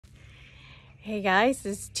Hey guys,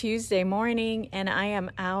 it's Tuesday morning and I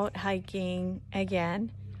am out hiking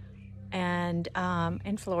again and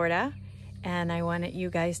in Florida, and I wanted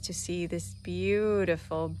you guys to see this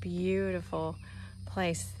beautiful, beautiful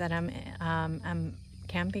place that I'm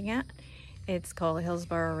camping at. It's called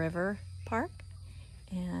Hillsborough River Park,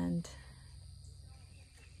 and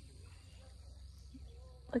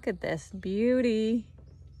look at this beauty.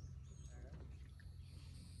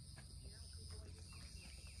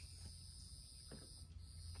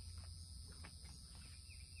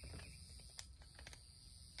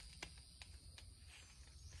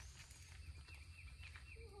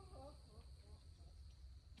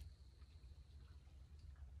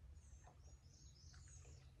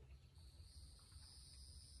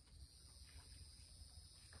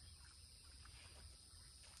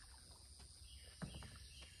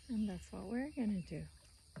 And that's what we're gonna do.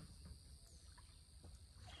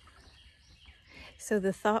 So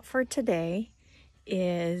the thought for today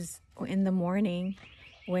is, in the morning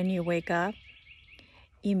when you wake up,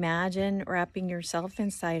 imagine wrapping yourself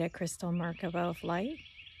inside a crystal Merkaba of light,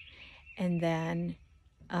 and then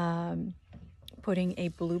putting a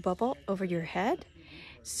blue bubble over your head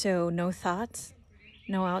so no thoughts,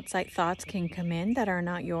 no outside thoughts can come in that are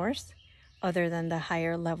not yours, other than the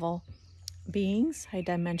higher level beings, high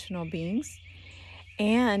dimensional beings.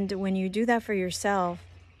 And when you do that for yourself,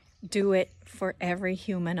 do it for every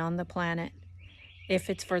human on the planet if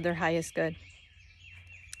it's for their highest good.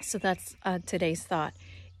 So that's today's thought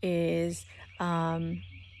is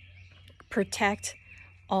protect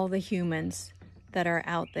all the humans that are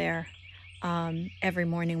out there every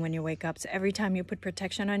morning when you wake up. So every time you put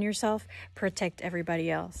protection on yourself, protect everybody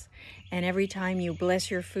else. And every time you bless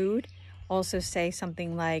your food, also say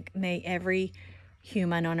something like, may every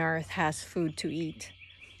human on earth has food to eat,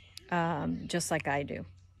 just like I do.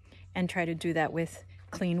 And try to do that with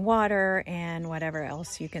clean water and whatever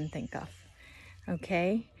else you can think of.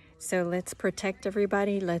 Okay, so let's protect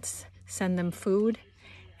everybody. Let's send them food,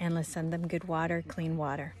 and let's send them good water, clean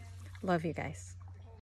water. Love you guys.